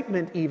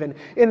 excitement even,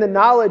 in the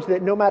knowledge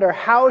that no matter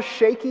how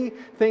shaky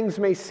things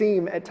may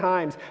seem at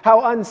times,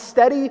 how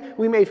unsteady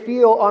we may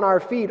feel on our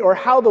feet, or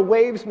how the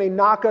waves may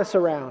knock us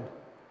around,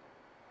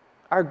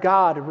 our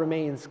God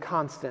remains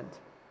constant.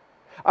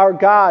 Our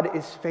God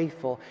is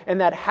faithful, and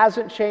that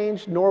hasn't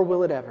changed, nor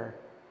will it ever.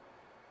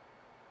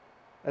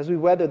 As we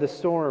weather the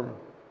storm,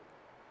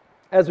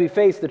 as we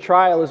face the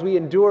trial, as we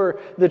endure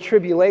the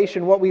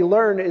tribulation, what we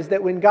learn is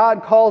that when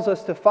God calls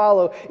us to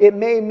follow, it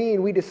may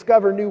mean we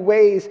discover new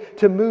ways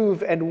to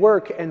move and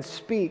work and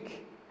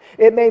speak.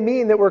 It may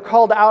mean that we're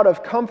called out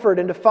of comfort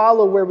and to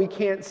follow where we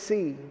can't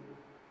see,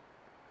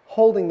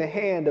 holding the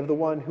hand of the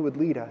one who would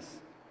lead us,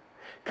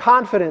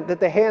 confident that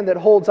the hand that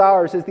holds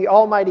ours is the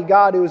Almighty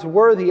God who is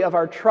worthy of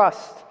our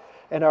trust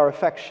and our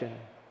affection.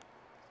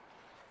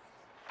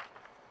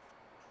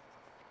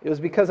 It was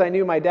because I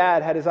knew my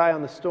dad had his eye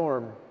on the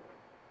storm,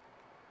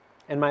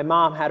 and my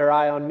mom had her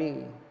eye on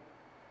me,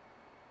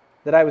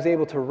 that I was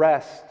able to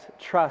rest,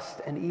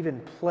 trust, and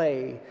even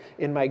play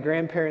in my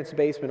grandparents'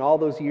 basement all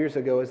those years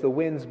ago as the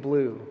winds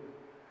blew,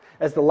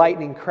 as the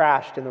lightning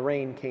crashed and the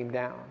rain came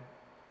down.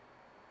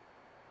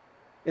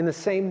 In the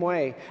same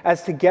way,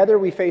 as together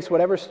we face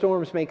whatever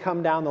storms may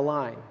come down the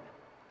line,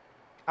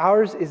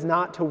 ours is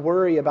not to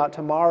worry about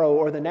tomorrow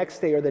or the next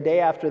day or the day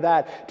after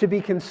that, to be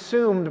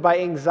consumed by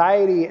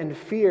anxiety and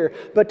fear,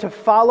 but to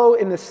follow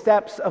in the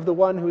steps of the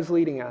one who is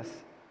leading us.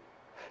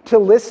 To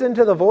listen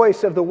to the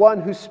voice of the one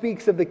who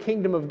speaks of the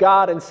kingdom of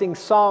God and sings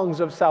songs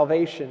of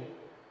salvation.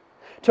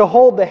 to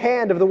hold the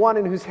hand of the one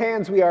in whose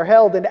hands we are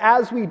held, and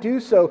as we do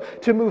so,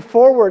 to move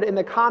forward in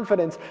the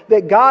confidence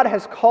that God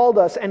has called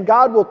us, and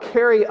God will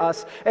carry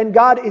us, and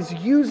God is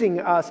using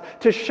us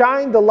to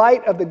shine the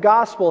light of the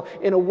gospel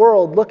in a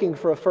world looking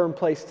for a firm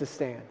place to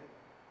stand.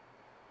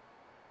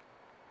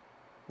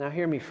 Now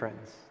hear me,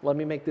 friends. Let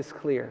me make this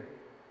clear,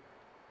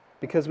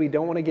 because we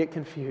don't want to get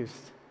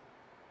confused.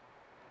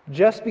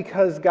 Just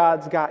because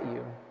God's got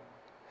you,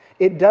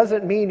 it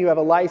doesn't mean you have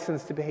a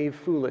license to behave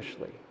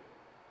foolishly.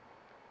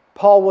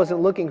 Paul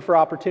wasn't looking for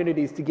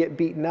opportunities to get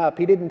beaten up.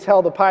 He didn't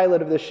tell the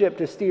pilot of the ship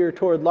to steer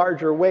toward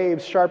larger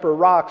waves, sharper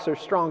rocks, or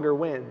stronger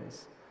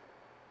winds.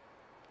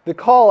 The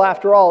call,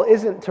 after all,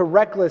 isn't to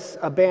reckless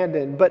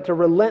abandon, but to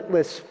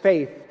relentless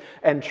faith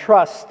and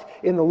trust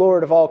in the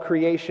Lord of all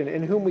creation,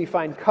 in whom we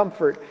find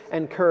comfort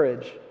and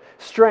courage,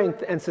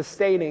 strength and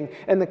sustaining,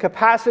 and the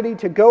capacity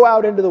to go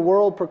out into the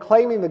world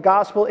proclaiming the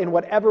gospel in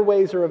whatever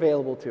ways are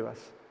available to us,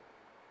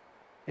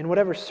 in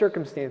whatever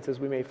circumstances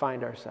we may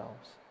find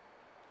ourselves.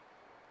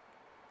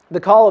 The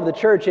call of the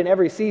church in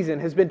every season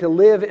has been to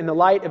live in the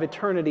light of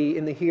eternity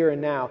in the here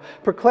and now,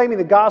 proclaiming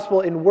the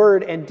gospel in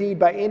word and deed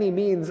by any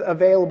means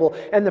available.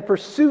 And the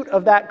pursuit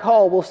of that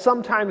call will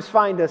sometimes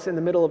find us in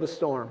the middle of a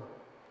storm,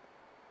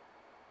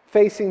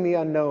 facing the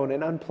unknown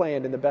and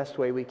unplanned in the best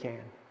way we can.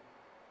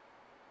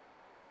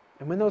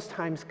 And when those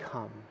times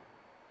come,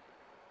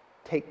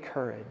 take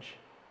courage,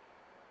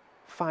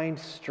 find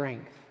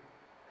strength,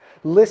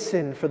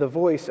 listen for the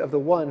voice of the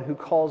one who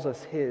calls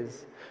us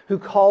his, who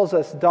calls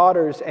us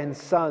daughters and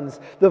sons,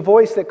 the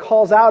voice that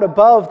calls out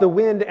above the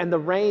wind and the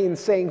rain,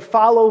 saying,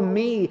 "Follow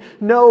me,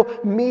 know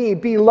me,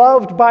 be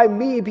loved by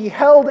me, be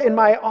held in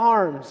my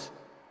arms,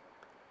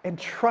 and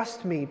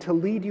trust me to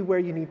lead you where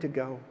you need to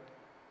go,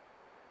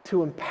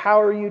 to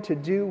empower you to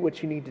do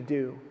what you need to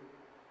do,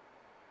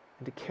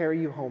 and to carry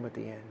you home at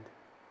the end."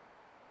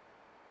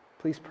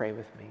 Please pray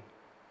with me.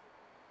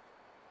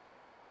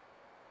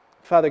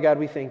 Father God,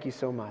 we thank you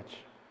so much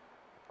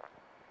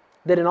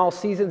that in all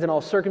seasons and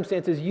all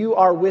circumstances, you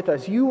are with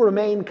us. You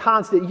remain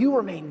constant. You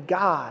remain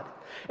God.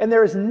 And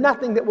there is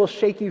nothing that will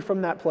shake you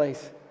from that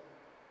place.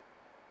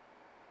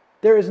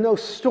 There is no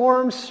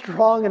storm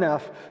strong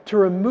enough to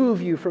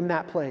remove you from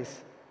that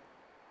place.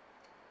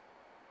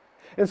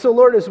 And so,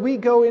 Lord, as we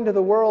go into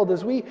the world,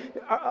 as we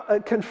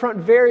confront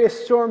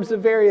various storms of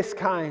various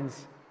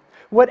kinds,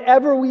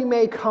 whatever we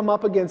may come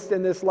up against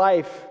in this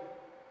life,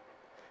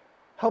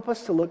 help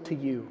us to look to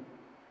you,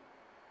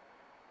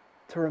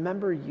 to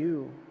remember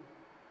you,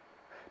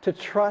 to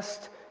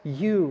trust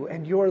you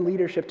and your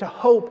leadership, to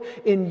hope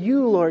in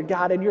you, Lord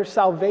God, and your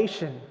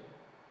salvation.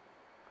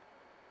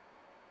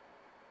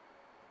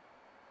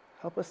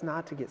 Help us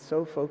not to get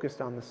so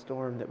focused on the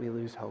storm that we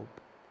lose hope.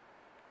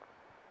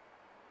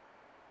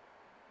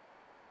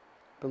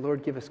 But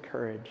Lord, give us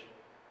courage,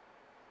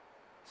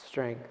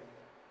 strength,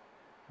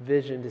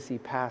 vision to see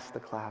past the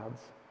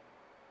clouds,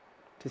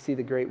 to see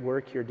the great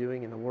work you're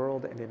doing in the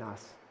world and in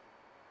us.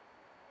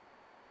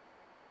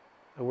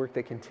 A work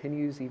that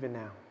continues even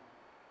now.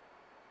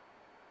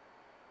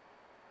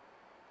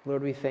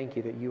 Lord, we thank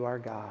you that you are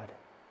God,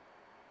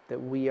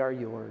 that we are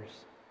yours.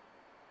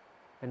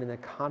 And in the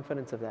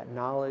confidence of that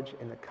knowledge,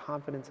 in the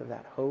confidence of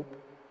that hope,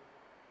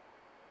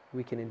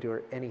 we can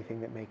endure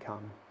anything that may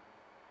come.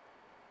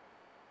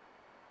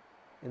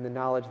 In the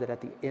knowledge that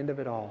at the end of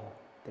it all,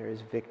 there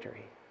is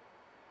victory.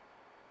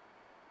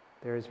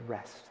 There is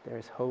rest, there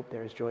is hope,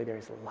 there is joy, there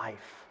is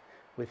life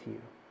with you.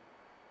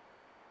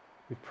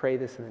 We pray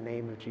this in the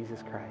name of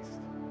Jesus Christ.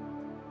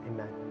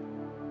 Amen.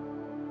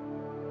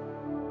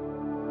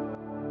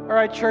 All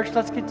right, church,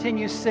 let's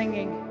continue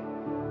singing,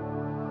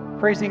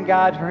 praising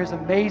God for his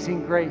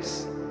amazing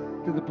grace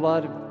through the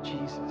blood of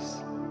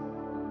Jesus.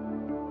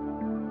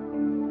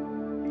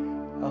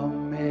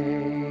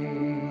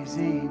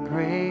 Amazing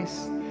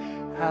grace,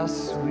 how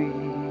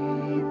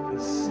sweet the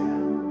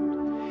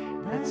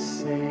sound that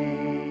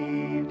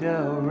saved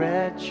a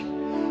wretch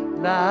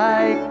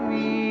like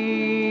me.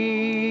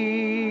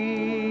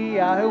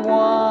 I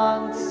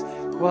once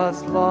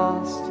was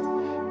lost,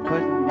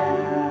 but now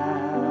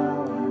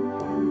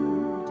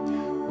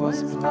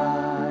was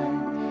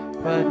blind,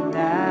 but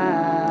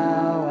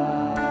now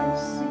I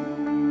see.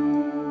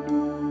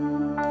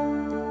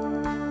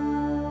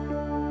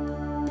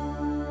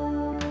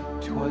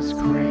 'Twas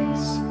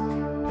grace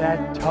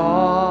that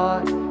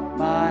taught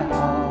my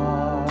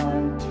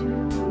heart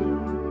to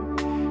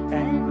fear,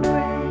 and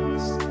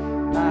grace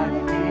my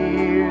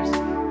fears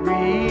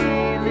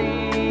relieved.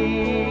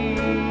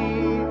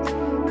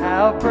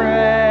 How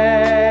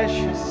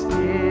precious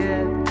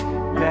did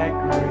that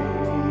grace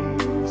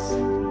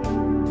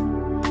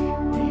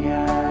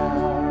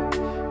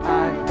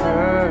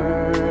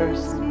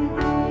first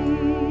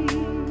believed.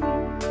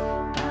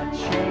 My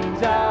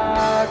chains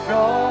are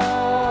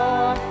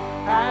gone,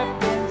 I've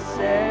been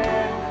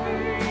set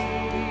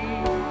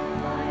free.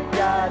 My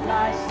God,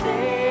 my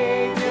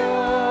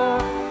Savior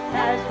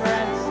has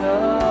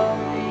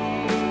ransomed me.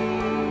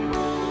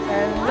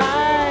 And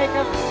like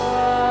a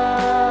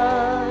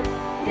flood,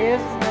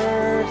 His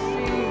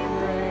mercy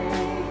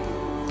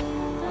reigns,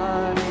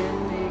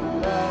 unending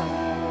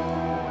love.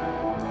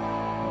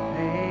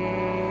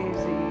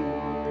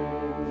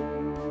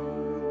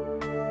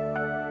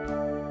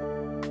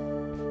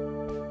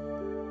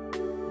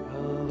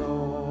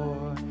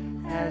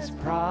 has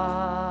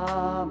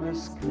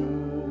promised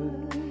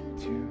good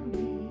to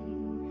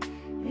me.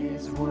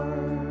 His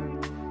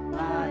word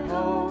my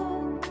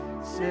hope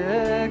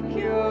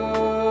secures.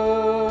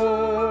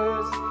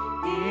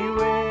 He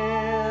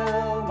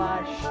will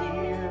my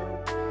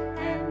shield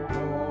and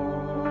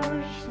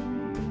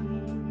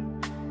portion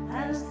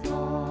as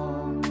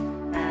long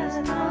as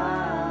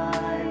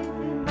life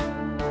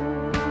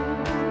endures.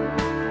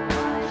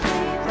 My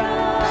chains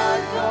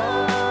are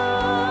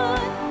gone,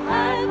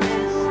 I've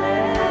been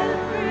set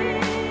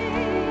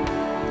free.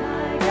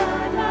 My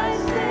God, my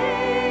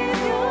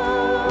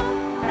Savior,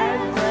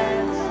 has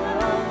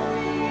ransomed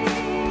me.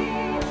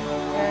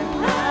 And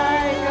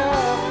like a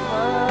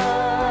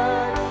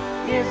flood,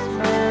 His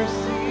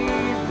mercy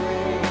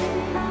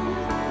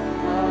reigns,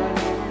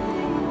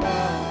 unending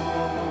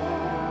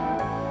love,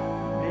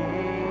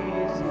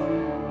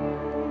 amazing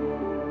grace.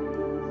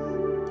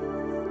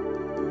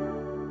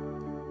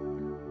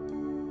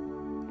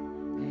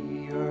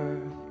 The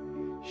earth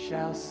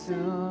shall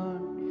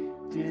soon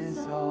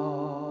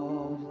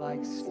dissolve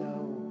like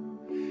snow.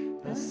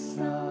 The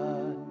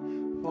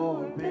sun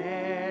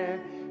forbear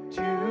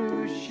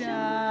to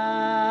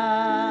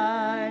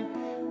shine,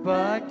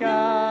 but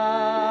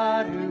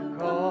God who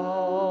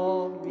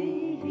called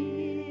me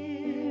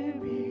here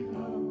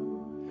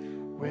below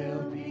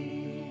will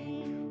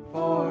be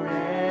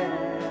forever.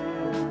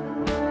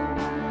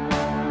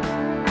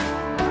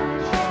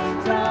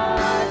 Chains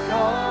are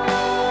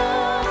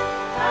gone,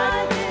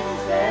 I've been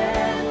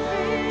set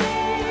free.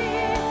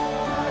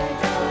 My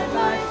God,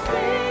 my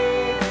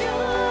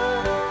Savior,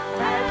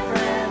 has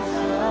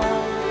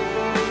ransomed me.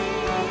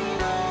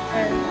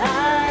 And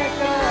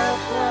like a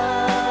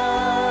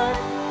flood,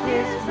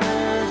 His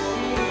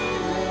mercy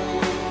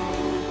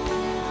reigns,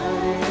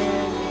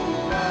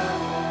 unending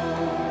love,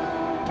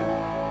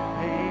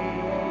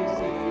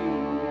 amazing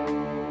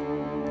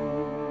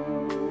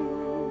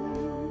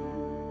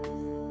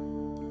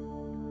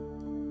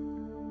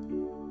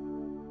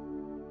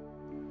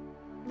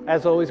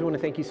As always, we want to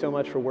thank you so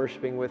much for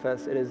worshiping with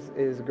us. It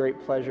is a great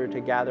pleasure to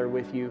gather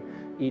with you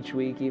each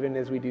week, even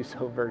as we do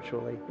so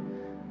virtually.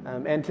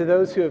 And to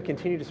those who have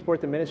continued to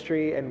support the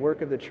ministry and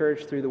work of the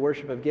church through the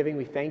worship of giving,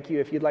 we thank you.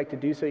 If you'd like to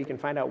do so, you can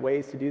find out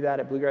ways to do that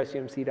at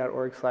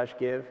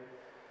bluegrassumc.org/give.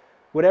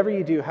 Whatever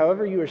you do,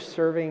 however you are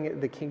serving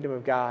the kingdom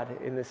of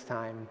God in this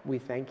time, we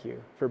thank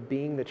you for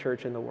being the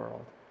church in the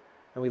world.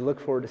 And we look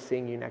forward to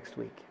seeing you next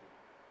week.